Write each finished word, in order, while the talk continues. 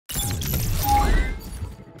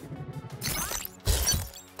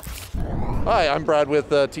Hi, I'm Brad with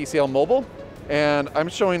TCL Mobile, and I'm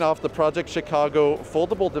showing off the Project Chicago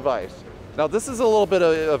foldable device. Now this is a little bit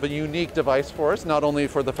of a unique device for us, not only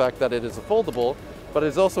for the fact that it is a foldable, but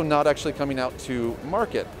it's also not actually coming out to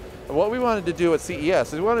market. What we wanted to do at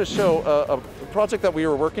CES is we wanted to show a project that we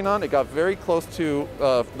were working on. It got very close to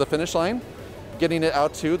the finish line, getting it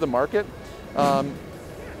out to the market. The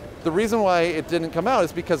reason why it didn't come out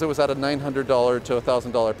is because it was at a $900 to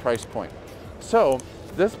 $1,000 price point. So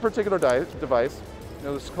this particular device,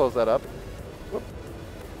 let's close that up. Whoop.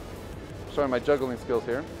 Showing my juggling skills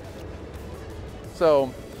here. So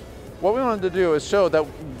what we wanted to do is show that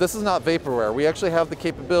this is not vaporware. We actually have the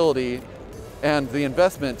capability and the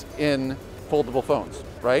investment in foldable phones,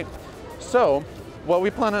 right? So what we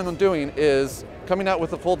plan on doing is coming out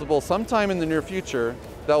with a foldable sometime in the near future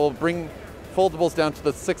that will bring foldables down to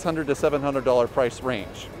the $600 to $700 price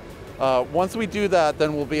range. Once we do that,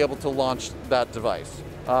 then we'll be able to launch that device.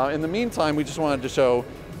 In the meantime, we just wanted to show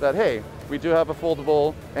that, hey, we do have a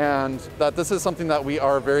foldable and that this is something that we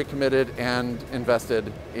are very committed and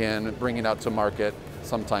invested in bringing out to market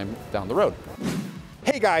sometime down the road.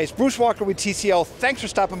 Hey guys, Bruce Walker with TCL. Thanks for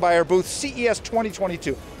stopping by our booth, CES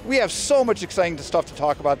 2022. We have so much exciting stuff to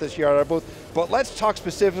talk about this year at our booth, but let's talk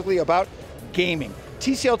specifically about gaming.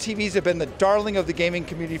 TCL TVs have been the darling of the gaming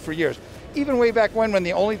community for years. Even way back when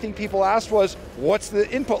the only thing people asked was, what's the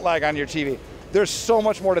input lag on your TV? There's so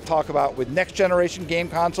much more to talk about with next generation game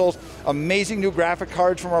consoles. Amazing new graphic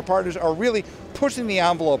cards from our partners are really pushing the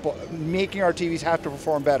envelope, making our TVs have to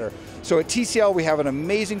perform better. So at TCL, we have an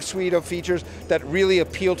amazing suite of features that really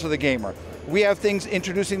appeal to the gamer. We have things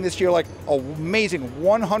introducing this year like an amazing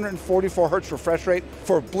 144 hertz refresh rate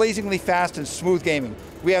for blazingly fast and smooth gaming.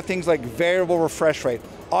 We have things like variable refresh rate,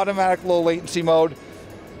 automatic low latency mode,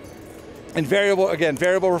 and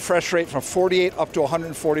variable refresh rate from 48 up to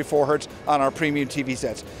 144 hertz on our premium TV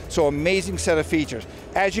sets. So amazing set of features.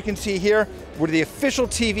 As you can see here, we're the official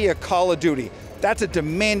TV of Call of Duty. That's a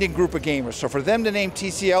demanding group of gamers. So for them to name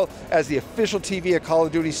TCL as the official TV of Call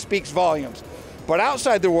of Duty speaks volumes. But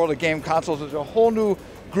outside the world of game consoles, there's a whole new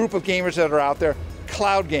group of gamers that are out there,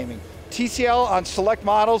 cloud gaming. TCL on select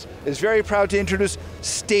models is very proud to introduce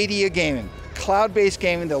Stadia Gaming, cloud-based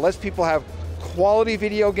gaming that lets people have quality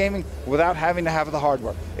video gaming without having to have the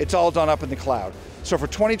hardware. It's all done up in the cloud. So for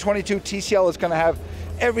 2022, TCL is going to have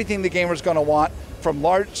everything the gamer's going to want, from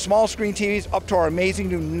small screen TVs up to our amazing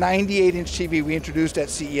new 98-inch TV we introduced at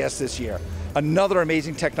CES this year. Another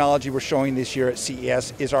amazing technology we're showing this year at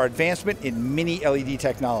CES is our advancement in Mini LED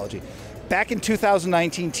technology. Back in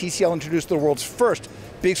 2019, TCL introduced the world's first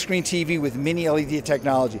big screen TV with Mini LED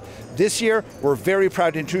technology. This year, we're very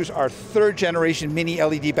proud to introduce our third generation Mini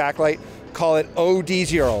LED backlight. Call it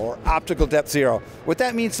OD0, or optical depth zero. What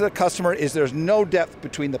that means to the customer is there's no depth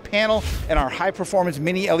between the panel and our high performance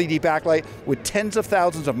Mini LED backlight with tens of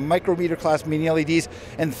thousands of micrometer class Mini LEDs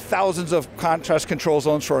and thousands of contrast control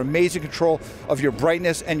zones for amazing control of your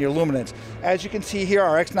brightness and your luminance. As you can see here,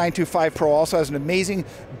 our X925 Pro also has an amazing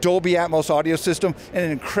Dolby Atmos audio system and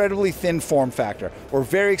an incredibly thin form factor. We're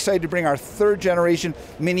very excited to bring our third generation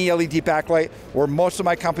Mini LED backlight, where most of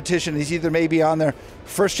my competition is either maybe on their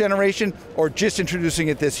first generation or just introducing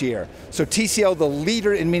it this year. So TCL, the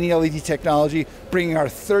leader in Mini LED technology, bringing our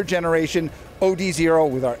third generation OD0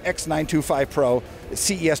 with our X925 Pro at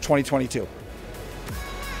CES 2022.